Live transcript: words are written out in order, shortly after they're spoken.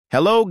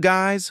Hello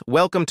guys,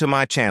 welcome to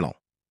my channel.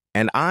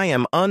 And I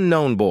am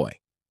Unknown Boy.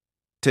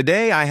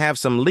 Today I have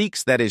some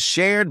leaks that is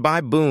shared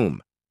by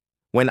Boom.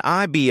 When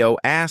IBO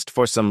asked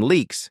for some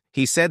leaks,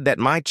 he said that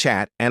my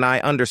chat and I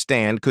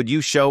understand could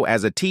you show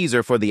as a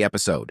teaser for the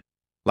episode.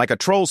 Like a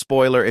troll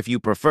spoiler if you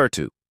prefer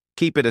to.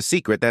 Keep it a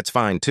secret, that's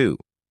fine too.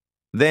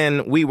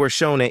 Then we were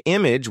shown an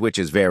image which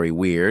is very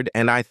weird,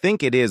 and I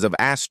think it is of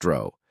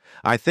Astro.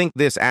 I think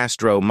this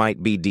Astro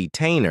might be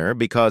Detainer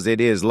because it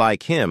is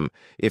like him,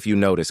 if you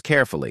notice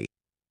carefully.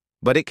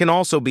 But it can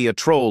also be a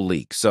troll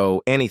leak,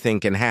 so anything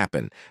can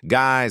happen.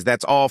 Guys,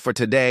 that's all for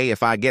today.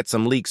 If I get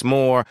some leaks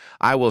more,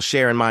 I will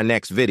share in my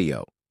next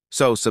video.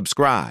 So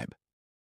subscribe.